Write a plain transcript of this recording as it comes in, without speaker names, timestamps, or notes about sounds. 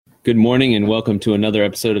Good morning and welcome to another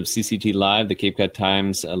episode of CCTLive, the Cape Cod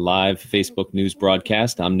Times live Facebook news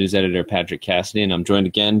broadcast. I'm news editor Patrick Cassidy, and I'm joined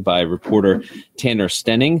again by reporter Tanner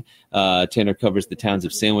Stenning. Tanner covers the towns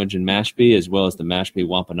of Sandwich and Mashpee, as well as the Mashpee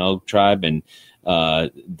Wampanoag Tribe, and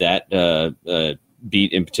that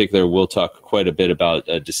beat in particular, we'll talk quite a bit about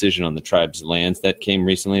a decision on the tribe's lands that came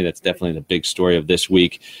recently. That's definitely the big story of this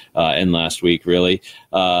week and last week, really.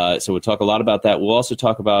 So we'll talk a lot about that. We'll also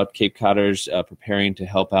talk about Cape Codders preparing to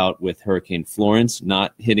help out with Hurricane Florence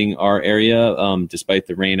not hitting our area, despite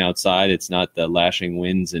the rain outside. It's not the lashing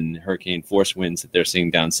winds and hurricane force winds that they're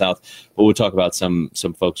seeing down south. But we'll talk about some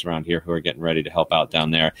folks around here who are getting ready to help out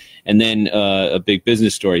down there. And then a big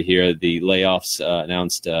business story here, the layoffs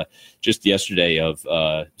announced just yesterday of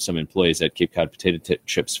some employees at Cape Cod Potato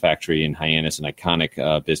Chips factory in Hyannis, an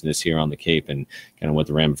iconic business here on the Cape, and kind of what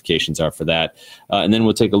the ramifications are for that. And then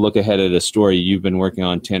we'll take a look ahead at a story you've been working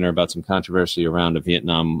on, Tanner, about some controversy around a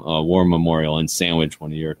Vietnam War memorial in Sandwich,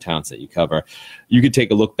 one of your towns that you cover. You could take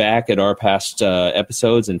a look back at our past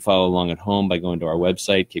episodes and follow along at home by going to our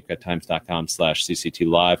website,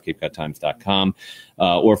 capecodtimes.com/cctlive, capecodtimes.com,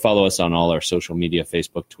 or follow us on all our social media,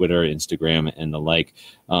 Facebook, Twitter, Instagram, and the like.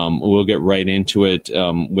 We'll get right into it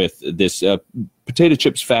with this potato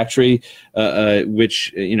chips factory,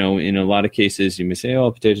 which, you know, in a lot of cases you may say,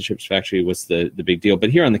 oh, potato chips factory, what's the big deal?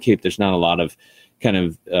 But here on the Cape, there's not a lot of kind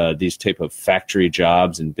of these type of factory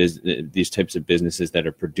jobs and these types of businesses that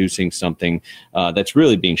are producing something that's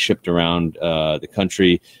really being shipped around the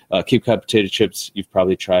country. Cape Cod Potato Chips, you've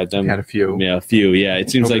probably tried them. Had a few. Yeah, a few. Yeah,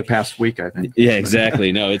 it seems over like the past week, I think. Yeah,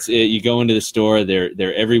 exactly. No, you go into the store.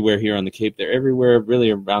 They're everywhere here on the Cape. They're everywhere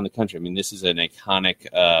really around the country. I mean, this is an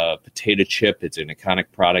iconic potato chip. It's an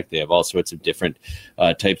iconic product. They have all sorts of different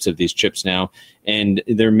types of these chips now. And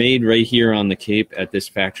they're made right here on the Cape at this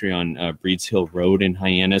factory on Breeds Hill Road in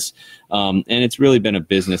Hyannis. And it's really been a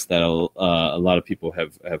business that a lot of people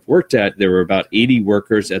have worked at. There were about 80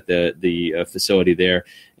 workers at the facility there.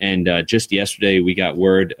 And just yesterday, we got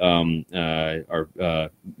word, our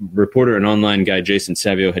reporter and online guy, Jason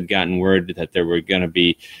Savio, had gotten word that there was going to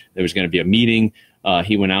be a meeting.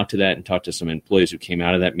 He went out to that and talked to some employees who came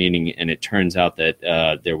out of that meeting, and it turns out that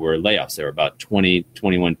there were layoffs. There were about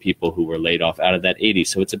 21 people who were laid off out of that 80.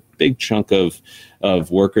 So it's a big chunk of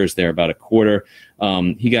workers there, about a quarter.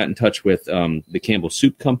 He got in touch with the Campbell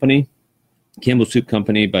Soup Company. Campbell Soup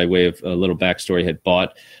Company, by way of a little backstory, had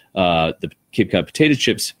bought the Cape Cod Potato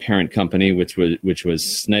Chips parent company, which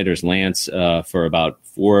was Snyder's Lance, for about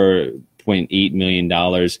 $4.8 million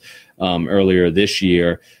earlier this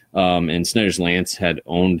year. And Snyder's Lance had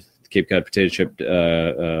owned the Cape Cod Potato Chip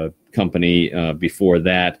company before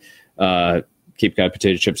that. Cape Cod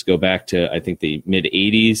Potato Chips go back to, I think, the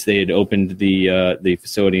mid-'80s. They had opened the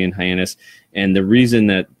facility in Hyannis. And the reason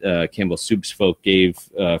that Campbell Soup's folk gave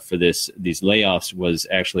for these layoffs was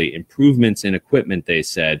actually improvements in equipment, they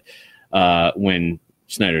said. When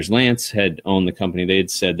Snyder's Lance had owned the company, they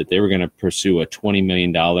had said that they were going to pursue a $20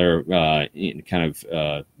 million kind of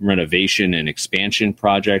renovation and expansion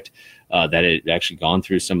project that had actually gone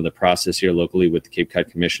through some of the process here locally with the Cape Cod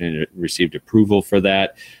Commission and received approval for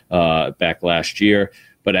that back last year.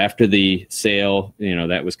 But after the sale, you know,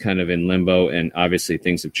 that was kind of in limbo, and obviously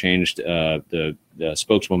things have changed. The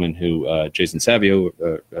spokeswoman who Jason Savio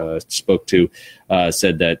spoke to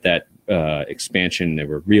said that expansion, they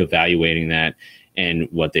were reevaluating that. And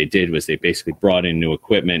what they did was they basically brought in new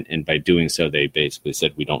equipment, and by doing so, they basically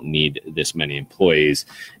said, we don't need this many employees.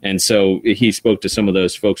 And so he spoke to some of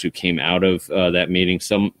those folks who came out of that meeting.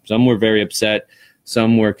 Some were very upset.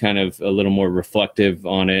 Some were kind of a little more reflective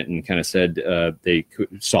on it and kind of said they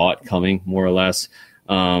saw it coming, more or less.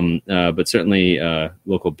 But certainly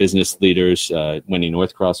local business leaders, Wendy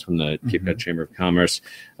Northcross from the Cape Cod Chamber of Commerce,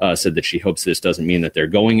 said that she hopes this doesn't mean that they're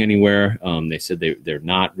going anywhere. They said they're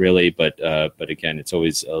not really, but again, it's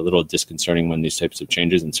always a little disconcerting when these types of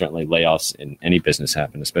changes, and certainly layoffs in any business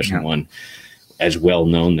happen, especially one as well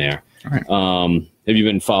known there. Right. Have you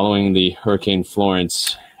been following the Hurricane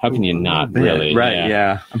Florence? How can you not, really? Right,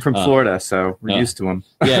 yeah. I'm from Florida, so we're used to them.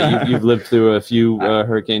 Yeah, you've lived through a few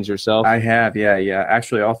hurricanes yourself? I have, yeah.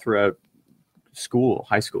 Actually, all throughout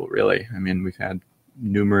high school, really. I mean, we've had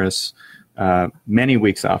numerous, many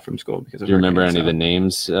weeks off from school because of Do you remember any of the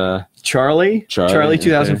names? Charlie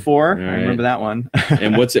 2004. Okay. I remember that one.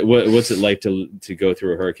 And what's it like to go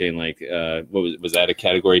through a hurricane? Like, was that a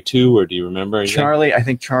Category 2, or do you remember anything? I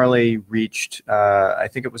think Charlie reached, I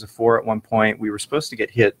think it was a 4 at one point. We were supposed to get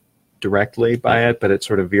hit directly by it, but it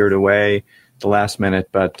sort of veered away at the last minute.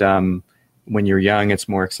 But when you're young, it's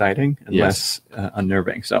more exciting and Yes. less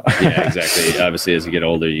unnerving. So Yeah, exactly. Obviously, as you get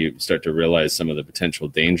older, you start to realize some of the potential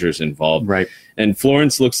dangers involved. Right. And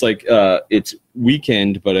Florence looks like it's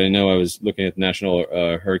weekend, but I know I was looking at the National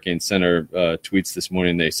Hurricane Center tweets this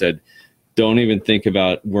morning. They said, don't even think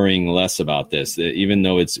about worrying less about this. Even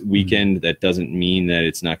though it's weekend, that doesn't mean that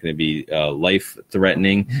it's not going to be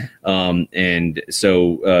life-threatening. And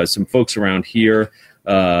so some folks around here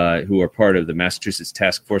who are part of the Massachusetts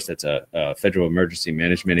Task Force, that's a Federal Emergency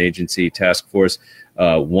Management Agency task force,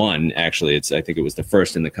 one, actually, I think it was the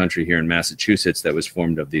first in the country here in Massachusetts that was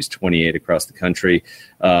formed of these 28 across the country.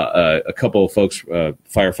 A couple of folks, a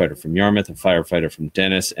firefighter from Yarmouth, a firefighter from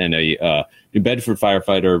Dennis, and a New Bedford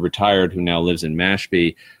firefighter retired who now lives in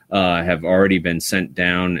Mashpee, have already been sent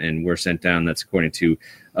down, and were sent down. That's according to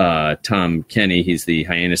Tom Kenny. He's the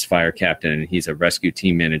Hyannis fire captain, and he's a rescue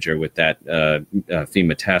team manager with that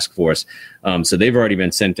FEMA task force. So they've already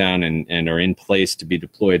been sent down and are in place to be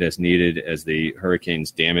deployed as needed as the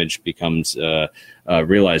hurricane's damage becomes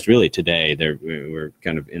realized really today. We're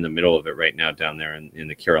kind of in the middle of it right now down there in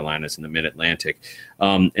the Carolinas and the mid-Atlantic.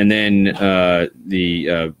 And then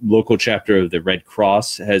the local chapter of the Red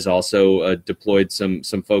Cross has also deployed some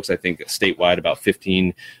folks. I think statewide about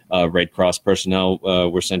 15 Red Cross personnel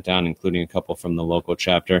were sent down, including a couple from the local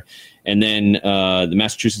chapter. And then the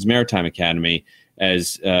Massachusetts Maritime Academy,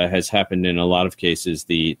 as has happened in a lot of cases,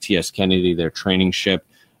 the T.S. Kennedy, their training ship,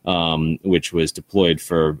 which was deployed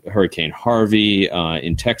for Hurricane Harvey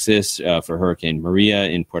in Texas, for Hurricane Maria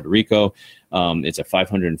in Puerto Rico. It's a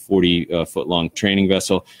 540-foot-long training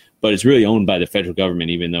vessel, but it's really owned by the federal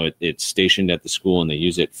government, even though it's stationed at the school, and they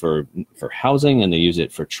use it for housing, and they use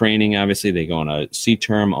it for training. Obviously, they go on a sea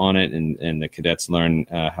term on it, and the cadets learn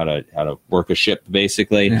how to work a ship,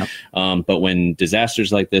 basically. Yeah. But when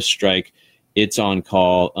disasters like this strike, it's on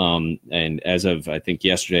call, and as of, I think,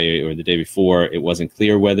 yesterday or the day before, it wasn't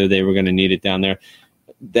clear whether they were going to need it down there.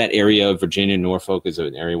 That area of Virginia, Norfolk, is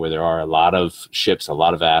an area where there are a lot of ships, a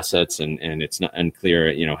lot of assets, and it's not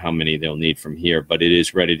unclear, how many they'll need from here, but it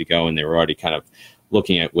is ready to go, and they were already kind of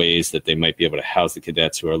looking at ways that they might be able to house the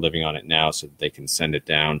cadets who are living on it now so that they can send it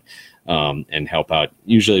down and help out,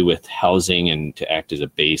 usually with housing and to act as a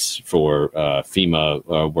base for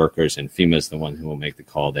FEMA workers, and FEMA is the one who will make the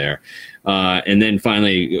call there. And then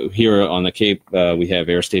finally, here on the Cape, we have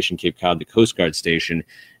Air Station Cape Cod, the Coast Guard station,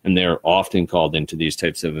 and they're often called into these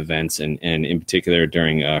types of events. And in particular,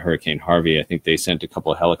 during Hurricane Harvey, I think they sent a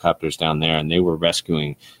couple of helicopters down there, and they were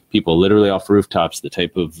rescuing people literally off rooftops, the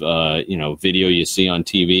type of video you see on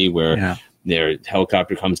TV where their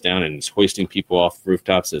helicopter comes down and is hoisting people off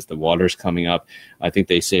rooftops as the water's coming up. I think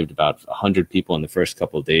they saved about 100 people in the first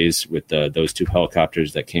couple of days with those two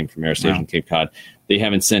helicopters that came from Air Station Cape Cod. They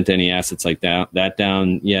haven't sent any assets like that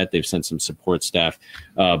down yet. They've sent some support staff,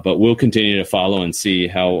 but we'll continue to follow and see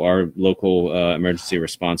how our local emergency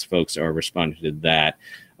response folks are responding to that.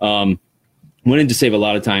 Wanted to save a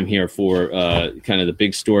lot of time here for kind of the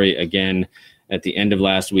big story. Again, at the end of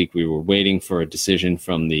last week, we were waiting for a decision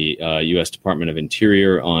from the U.S. Department of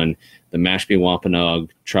Interior on the Mashpee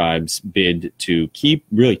Wampanoag Tribe's bid to keep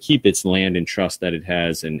its land in trust that it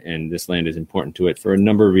has, and this land is important to it for a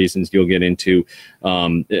number of reasons you'll get into.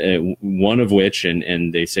 One of which,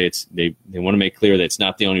 and they say they want to make clear that it's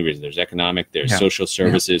not the only reason. There's economic, there's social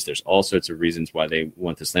services, there's all sorts of reasons why they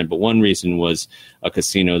want this land. But one reason was a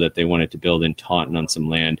casino that they wanted to build in Taunton on some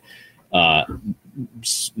land.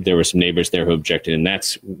 There were some neighbors there who objected, and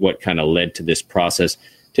that's what kind of led to this process.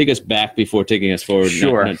 Take us back before taking us forward,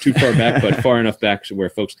 not too far back, but far enough back where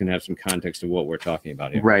folks can have some context of what we're talking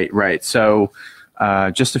about here. Right. So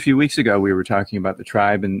just a few weeks ago, we were talking about the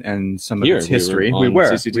tribe and some of its history. We were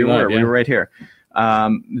right here.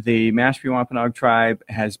 The Mashpee Wampanoag Tribe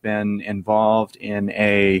has been involved in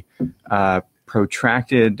a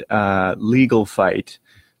protracted legal fight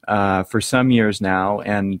for some years now,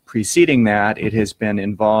 and preceding that, it has been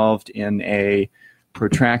involved in a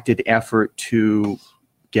protracted effort to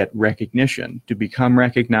get recognition, to become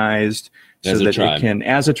recognized, so that it can,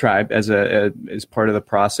 as a tribe, as part of the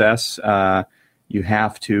process, you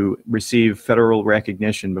have to receive federal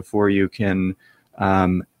recognition before you can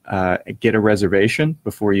get a reservation,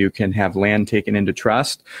 before you can have land taken into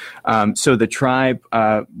trust. So the tribe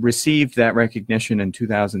received that recognition in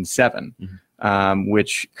 2007.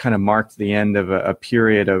 Which kind of marked the end of a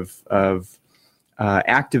period of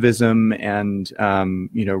activism, and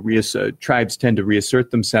tribes tend to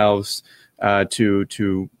reassert themselves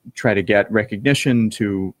to try to get recognition,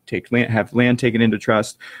 to have land taken into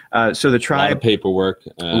trust. So the tribe, a lot of paperwork,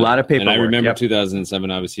 And I remember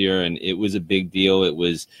 2007. I was here, and it was a big deal. It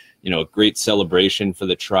was, a great celebration for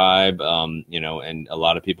the tribe, and a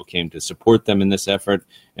lot of people came to support them in this effort.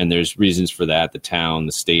 And there's reasons for that. The town,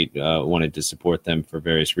 the state wanted to support them for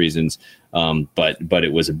various reasons. But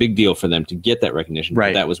it was a big deal for them to get that recognition.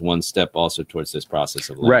 Right. But that was one step also towards this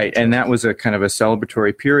process of land. Right. And that was a kind of a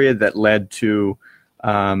celebratory period that led to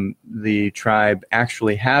the tribe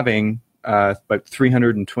actually having about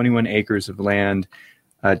 321 acres of land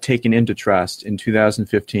taken into trust in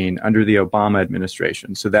 2015 under the Obama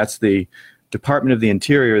administration. So that's the Department of the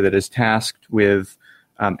Interior that is tasked with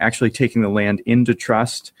actually taking the land into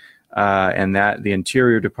trust, and that the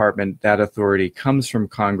Interior Department, that authority comes from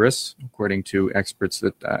Congress, according to experts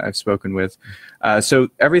that I've spoken with. So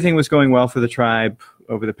everything was going well for the tribe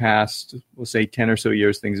over the past, we'll say 10 or so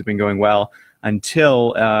years. Things have been going well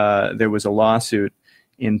until there was a lawsuit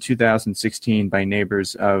in 2016 by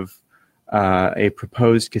neighbors of a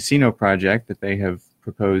proposed casino project that they have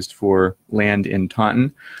proposed for land in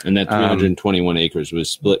Taunton. And that 321 acres was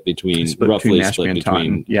split between Mashpee and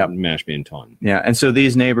Taunton. Yeah, and so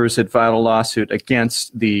these neighbors had filed a lawsuit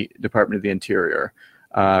against the Department of the Interior,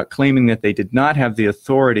 claiming that they did not have the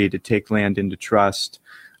authority to take land into trust,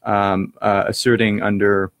 asserting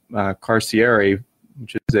under Carcieri,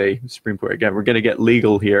 which is a Supreme Court. Again, we're going to get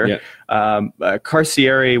legal here. Yeah.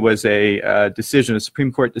 Carcieri was a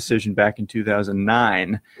Supreme Court decision back in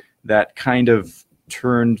 2009 that kind of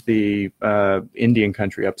turned the Indian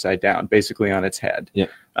country upside down, basically on its head. Yeah.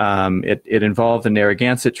 It involved the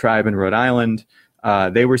Narragansett tribe in Rhode Island.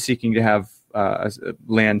 They were seeking to have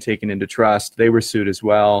land taken into trust. They were sued as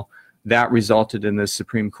well. That resulted in this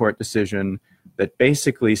Supreme Court decision that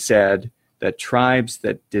basically said that tribes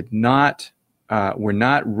that were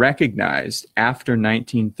not recognized after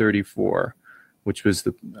 1934, which was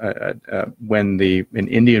when an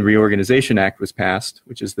Indian Reorganization Act was passed,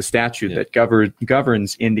 which is the statute that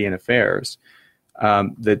governs Indian affairs,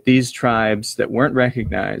 that these tribes that weren't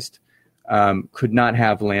recognized could not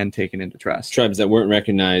have land taken into trust. Tribes that weren't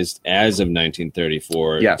recognized as of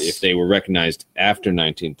 1934, yes. If they were recognized after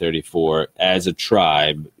 1934 as a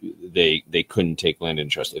tribe, they couldn't take land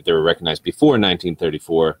into trust. If they were recognized before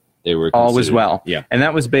 1934, they were all was well. Yeah. And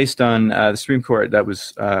that was based on the Supreme Court. That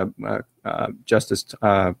was Justice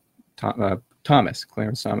Thomas,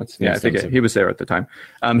 Clarence Thomas. Yeah, I think he was there at the time.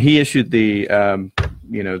 He issued the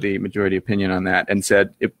the majority opinion on that and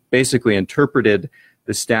said it basically interpreted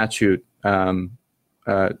the statute,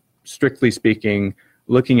 strictly speaking,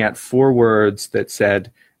 looking at 4 words that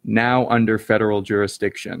said "now under federal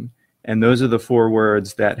jurisdiction," and those are the 4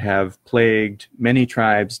 words that have plagued many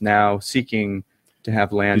tribes now seeking to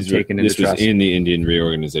have land taken into trust. This was in the Indian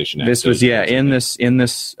Reorganization Act. This was in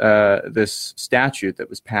this statute that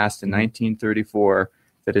was passed in 1934.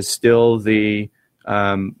 That is still the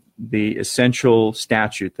essential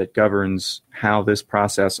statute that governs how this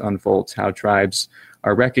process unfolds, how tribes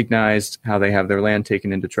are recognized, how they have their land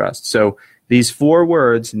taken into trust. So these 4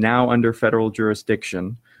 words, "now under federal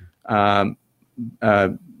jurisdiction,"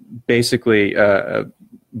 basically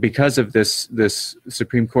because of this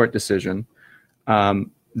Supreme Court decision.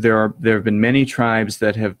 There have been many tribes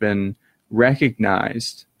that have been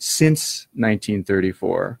recognized since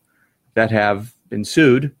 1934 that have been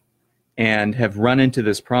sued and have run into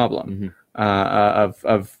this problem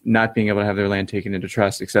of not being able to have their land taken into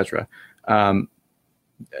trust, etc.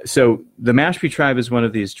 So the Mashpee tribe is one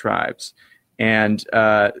of these tribes, and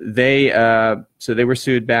they were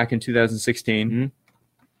sued back in 2016.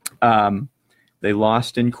 They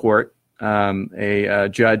lost in court. A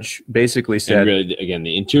judge basically said, and really, again,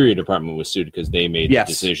 the Interior Department was sued because they made the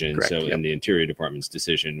decision. Correct, and the Interior Department's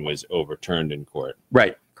decision was overturned in court.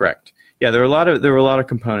 Right. Correct. Yeah, there were a lot of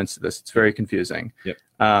components to this. It's very confusing. Yep.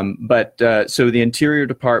 So the Interior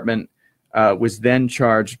Department was then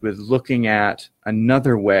charged with looking at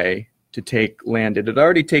another way to take land it had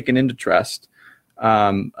already taken into trust,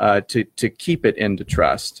 to keep it into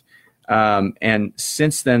trust. And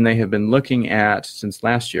since then, they have been looking at, since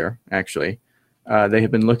last year, actually, they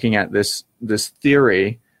have been looking at this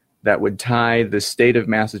theory that would tie the state of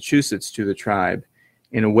Massachusetts to the tribe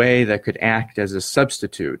in a way that could act as a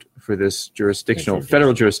substitute for this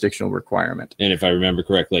federal jurisdictional requirement. And if I remember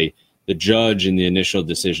correctly, the judge in the initial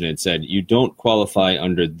decision had said, you don't qualify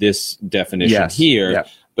under this definition here,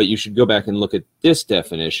 but you should go back and look at this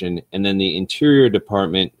definition. And then the Interior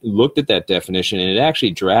Department looked at that definition, and it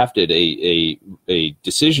actually drafted a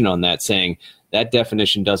decision on that saying that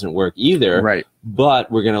definition doesn't work either. Right.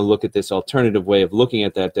 But we're going to look at this alternative way of looking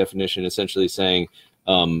at that definition, essentially saying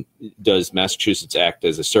does Massachusetts act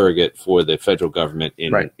as a surrogate for the federal government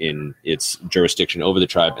in its jurisdiction over the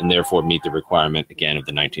tribe, and therefore meet the requirement again of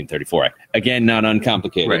the 1934 Act? Again, not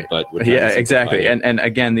uncomplicated, but yeah, exactly. And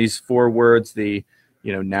again, these 4 words, the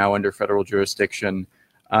now under federal jurisdiction.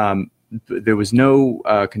 There was no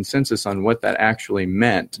consensus on what that actually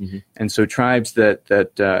meant, and so tribes that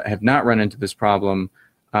have not run into this problem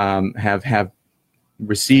have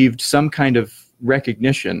received some kind of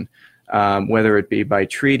recognition, whether it be by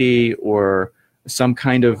treaty or some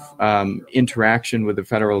kind of interaction with the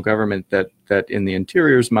federal government that in the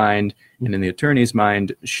Interior's mind and in the Attorney's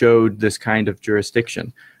mind showed this kind of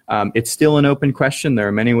jurisdiction. It's still an open question. There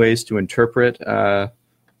are many ways to interpret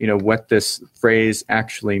what this phrase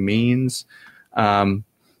actually means. And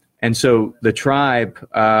so the tribe,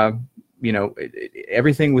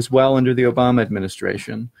 everything was well under the Obama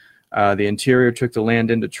administration. The Interior took the land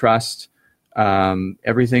into trust.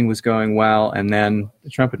 Everything was going well. And then the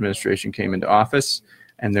Trump administration came into office,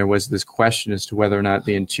 and there was this question as to whether or not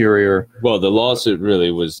the Interior... Well, the lawsuit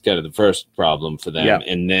really was kind of the first problem for them. Yep.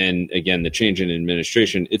 And then, again, the change in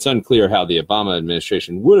administration, it's unclear how the Obama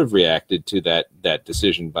administration would have reacted to that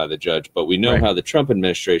decision by the judge. But we know how the Trump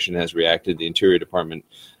administration has reacted. The Interior Department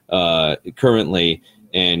currently,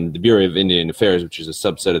 and the Bureau of Indian Affairs, which is a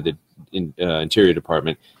subset of the Interior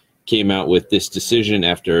Department, came out with this decision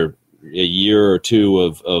after a year or two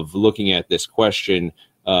of looking at this question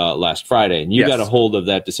last Friday, and you got a hold of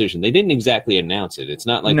that decision. They didn't exactly announce it. It's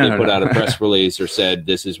not like they put out a press release or said,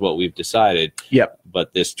 this is what we've decided. Yep.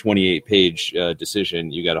 But this 28-page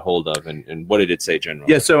decision you got a hold of, and what did it say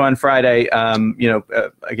generally? Yeah, so on Friday,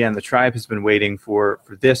 again, the tribe has been waiting for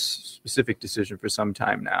this specific decision for some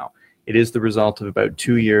time now. It is the result of about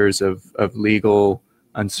 2 years of legal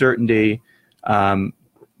uncertainty.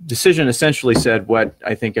 Decision essentially said what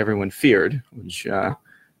I think everyone feared, which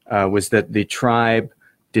was that the tribe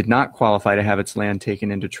did not qualify to have its land taken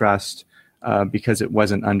into trust because it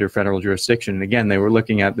wasn't under federal jurisdiction. And again, they were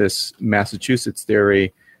looking at this Massachusetts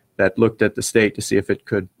theory that looked at the state to see if it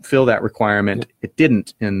could fill that requirement. It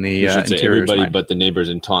didn't in the Interior's everybody mind. But the neighbors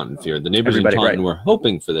in Taunton feared. The neighbors in Taunton were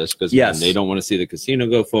hoping for this because they don't want to see the casino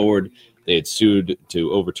go forward. They had sued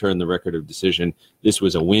to overturn the record of decision. This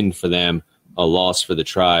was a win for them, a loss for the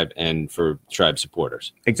tribe and for tribe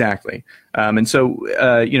supporters. Exactly. And so,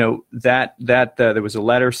 that there was a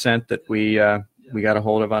letter sent that we got a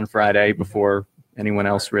hold of on Friday before anyone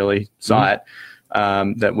else really saw it,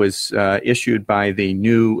 that was issued by the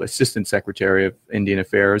new Assistant Secretary of Indian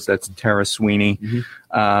Affairs. That's Tara Sweeney.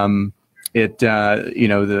 The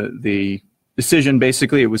decision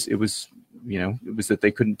basically, it was that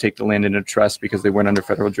they couldn't take the land into trust because they weren't under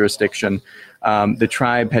federal jurisdiction. The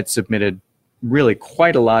tribe had submitted really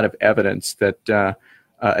quite a lot of evidence that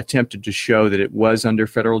attempted to show that it was under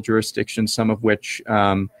federal jurisdiction, some of which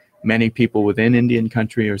many people within Indian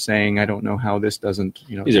country are saying, I don't know how this doesn't,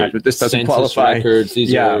 this doesn't qualify. Records,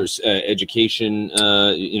 these are education.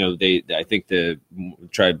 I think the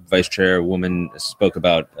tribe vice chairwoman spoke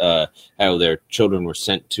about how their children were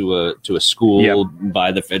sent to a school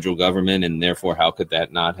by the federal government, and therefore how could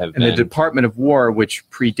that not have been? And the Department of War, which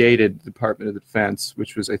predated the Department of Defense,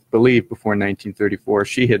 which was, I believe, before 1934,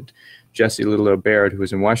 Jesse Little Baird, who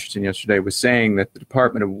was in Washington yesterday, was saying that the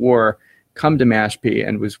Department of War come to Mashpee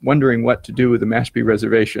and was wondering what to do with the Mashpee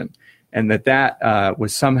Reservation, and that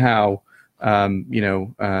was somehow,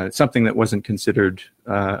 something that wasn't considered,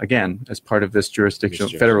 again, as part of this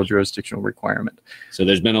federal jurisdictional requirement. So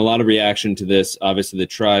there's been a lot of reaction to this. Obviously, the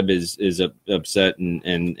tribe is upset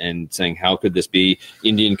and saying, how could this be?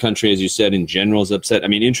 Indian country, as you said, in general is upset. I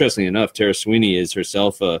mean, interestingly enough, Tara Sweeney is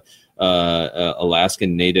herself a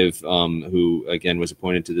Alaskan native who, again, was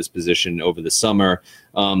appointed to this position over the summer,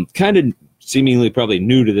 kind of seemingly probably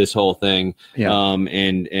new to this whole thing,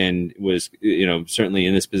 and was, certainly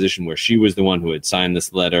in this position where she was the one who had signed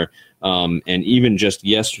this letter. And even just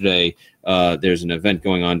yesterday, there's an event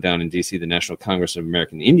going on down in D.C., the National Congress of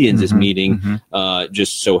American Indians is meeting.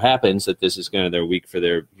 Just so happens that this is kind of their week for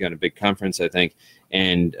their kind of big conference, I think.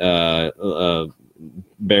 And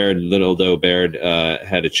Little Baird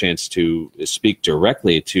had a chance to speak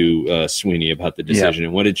directly to Sweeney about the decision.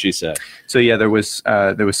 And what did she say? So there was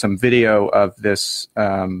some video of this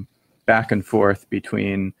back and forth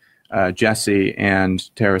between Jesse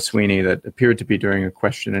and Tara Sweeney that appeared to be during a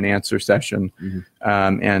question and answer session,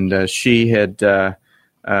 and she had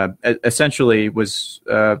essentially was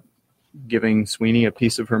giving Sweeney a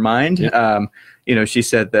piece of her mind. She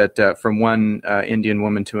said that from one Indian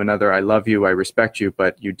woman to another, I love you, I respect you,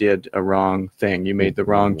 but you did a wrong thing. You made the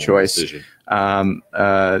wrong choice.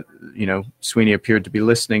 Sweeney appeared to be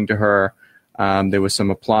listening to her. There was some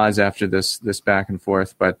applause after this back and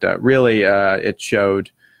forth, but really it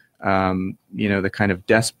showed, the kind of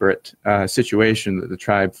desperate situation that the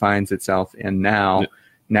tribe finds itself in now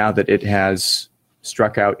that it has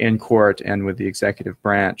struck out in court and with the executive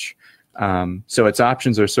branch. So its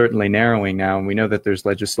options are certainly narrowing now, and we know that there's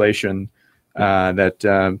legislation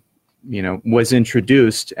that was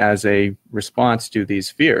introduced as a response to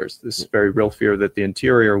these fears. This very real fear that the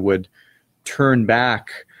Interior would turn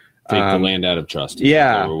back. Take the land out of trust.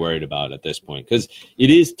 Yeah. What we're worried about at this point, because it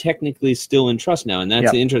is technically still in trust now. And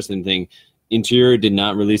that's the interesting thing. Interior did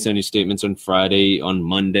not release any statements on Friday. On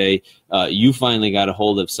Monday, you finally got a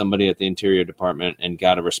hold of somebody at the Interior Department and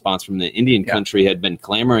got a response from the Indian country. Had been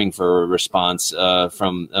clamoring for a response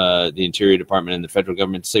from the Interior Department and the federal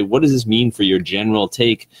government to say, what does this mean for your general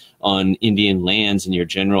take on Indian lands and your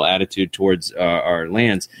general attitude towards our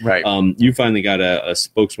lands? Right. You finally got a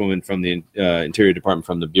spokeswoman from the Interior Department,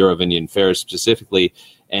 from the Bureau of Indian Affairs specifically,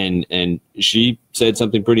 and she said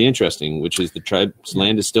something pretty interesting, which is the tribe's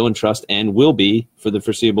land is still in trust and will be for the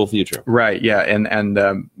foreseeable future. Right. Yeah.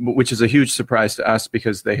 And which is a huge surprise to us,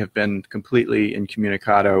 because they have been completely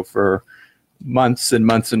incommunicado for months and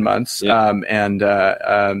months and months. Yeah.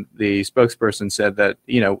 The spokesperson said that,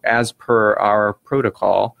 as per our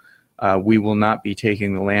protocol, we will not be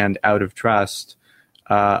taking the land out of trust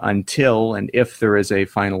until and if there is a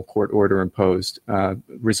final court order imposed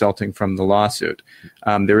resulting from the lawsuit.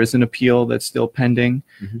 There is an appeal that's still pending.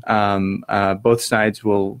 Mm-hmm. Both sides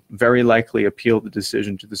will very likely appeal the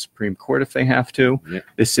decision to the Supreme Court if they have to. Yeah.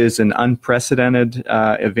 This is an unprecedented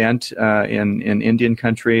event in Indian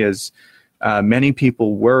country, as many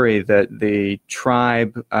people worry that the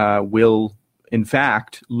tribe will, in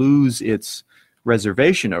fact, lose its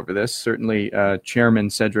reservation over this. Certainly, Chairman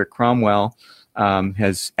Cedric Cromwell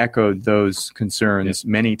has echoed those concerns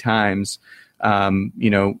many times,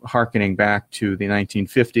 hearkening back to the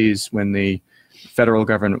 1950s when the federal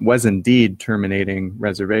government was indeed terminating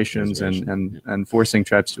reservations and forcing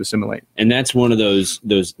tribes to assimilate. And that's one of those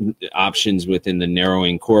options within the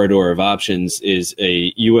narrowing corridor of options. Is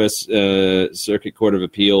a U.S. Circuit Court of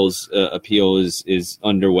Appeals appeal is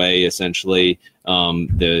underway, essentially.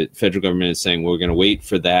 The federal government is saying we're going to wait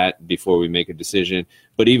for that before we make a decision.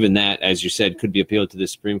 But even that, as you said, could be appealed to the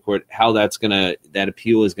Supreme Court. How that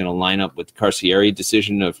appeal is going to line up with the Carcieri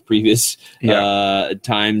decision of previous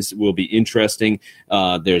times will be interesting.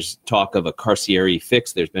 There's talk of a Carcieri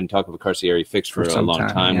fix. There's been talk of a Carcieri fix for a long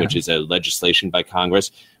time, which is a legislation by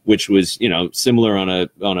Congress, which was, similar on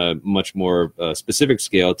a much more specific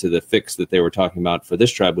scale to the fix that they were talking about for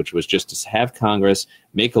this tribe, which was just to have Congress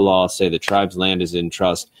make a law, say the tribe's land is in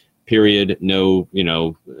trust, period. No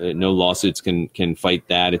lawsuits can fight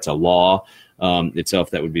that. It's a law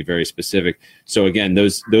itself that would be very specific. So again,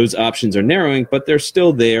 those options are narrowing, but they're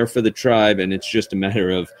still there for the tribe, and it's just a matter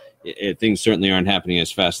of things certainly aren't happening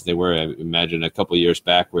as fast as they were. I imagine a couple of years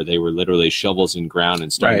back where they were literally shovels in ground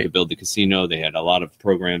and starting to build the casino. They had a lot of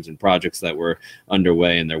programs and projects that were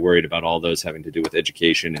underway, and they're worried about all those having to do with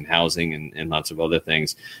education and housing and lots of other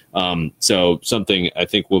things. So something I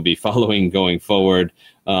think we'll be following going forward.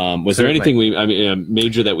 Was there anything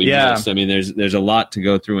major that we missed? I mean, there's a lot to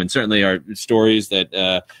go through, and certainly our stories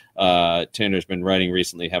that Tanner's been writing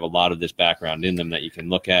recently have a lot of this background in them that you can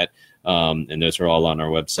look at. And those are all on our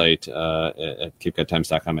website at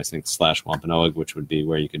CapeCodTimes.com, I think, /Wampanoag, which would be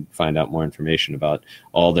where you could find out more information about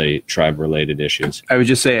all the tribe-related issues. I would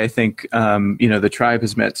just say, I think, the tribe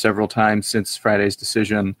has met several times since Friday's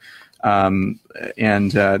decision, and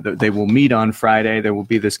they will meet on Friday. There will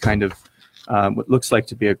be this kind of what looks like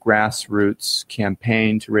to be a grassroots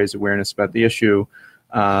campaign to raise awareness about the issue.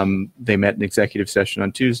 They met an executive session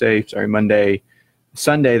on Monday.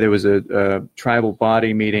 Sunday, there was a tribal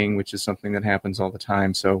body meeting, which is something that happens all the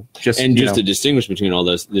time. So just to distinguish between all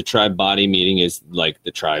those, the tribe body meeting is like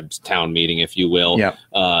the tribe's town meeting, if you will. Yeah.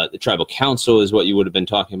 The tribal council is what you would have been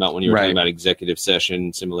talking about when you were talking about executive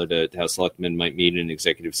session, similar to how selectmen might meet in an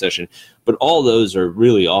executive session. But all those are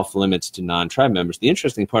really off limits to non-tribe members. The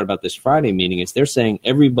interesting part about this Friday meeting is they're saying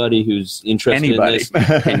everybody who's interested in this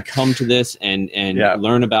can come to this and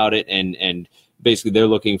learn about it and basically, they're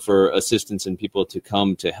looking for assistance and people to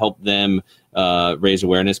come to help them raise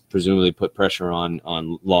awareness, presumably put pressure on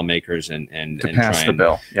lawmakers and pass the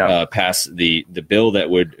bill. Pass the bill that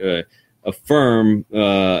would affirm,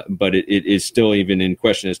 but it is still even in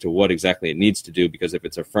question as to what exactly it needs to do, because if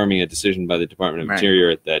it's affirming a decision by the Department of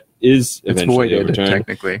Interior that is eventually overturned,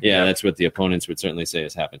 technically. That's what the opponents would certainly say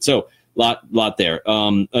has happened. So lot there.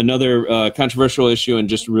 Another controversial issue, and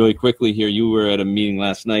just really quickly here, you were at a meeting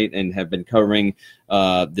last night and have been covering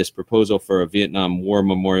this proposal for a Vietnam War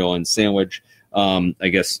memorial in Sandwich. I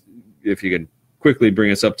guess if you could quickly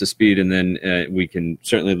bring us up to speed, and then we can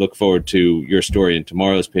certainly look forward to your story in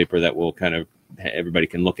tomorrow's paper that will kind of everybody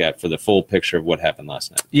can look at for the full picture of what happened last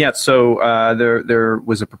night. Yeah, so there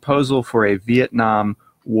was a proposal for a Vietnam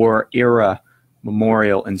War era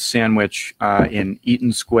memorial in Sandwich in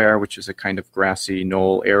Eaton Square, which is a kind of grassy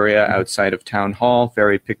knoll area outside of Town Hall,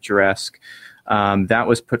 very picturesque. That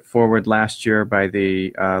was put forward last year by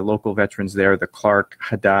the local veterans there, the Clark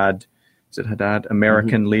Haddad, is it Haddad?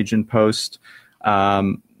 American Legion Post.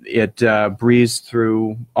 It breezed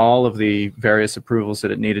through all of the various approvals that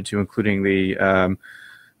it needed to, including the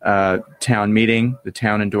town meeting. The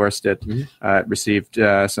town endorsed it. It received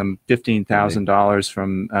some $15,000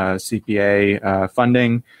 from CPA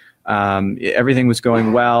funding. Everything was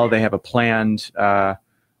going well. They have a planned event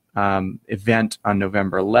on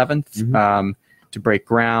November 11th to break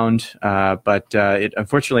ground, but it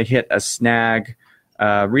unfortunately hit a snag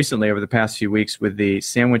recently over the past few weeks with the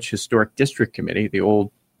Sandwich Historic District Committee, the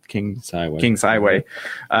old Kings Highway.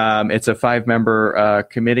 It's a 5-member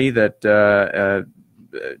committee that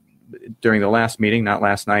during the last meeting, not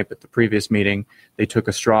last night, but the previous meeting, they took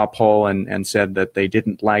a straw poll and said that they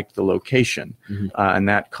didn't like the location. And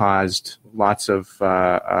that caused lots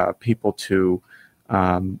of people to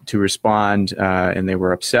respond, and they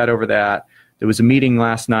were upset over that. There was a meeting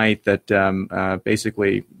last night that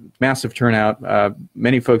basically massive turnout,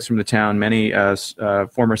 many folks from the town, many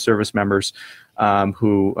former service members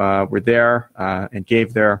who were there and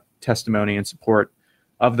gave their testimony in support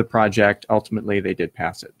of the project. Ultimately, they did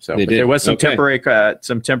pass it. So there was some temporary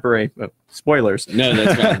spoilers. No,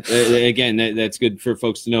 that's fine. Again, that's good for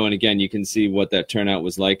folks to know. And again, you can see what that turnout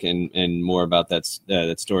was like, and more about that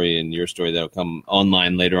story and your story that'll come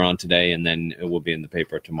online later on today, and then it will be in the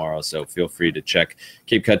paper tomorrow. So feel free to check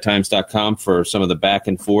CapeCodTimes.com for some of the back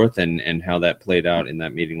and forth and how that played out in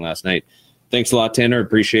that meeting last night. Thanks a lot, Tanner.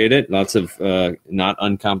 Appreciate it. Lots of not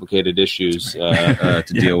uncomplicated issues to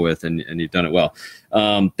deal with, and you've done it well.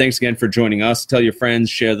 Thanks again for joining us. Tell your friends,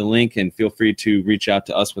 share the link, and feel free to reach out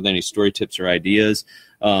to us with any story tips or ideas.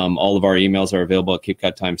 All of our emails are available at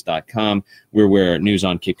CapeCodTimes.com. We're where news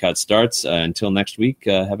on Cape Cod starts. Until next week,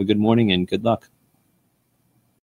 have a good morning and good luck.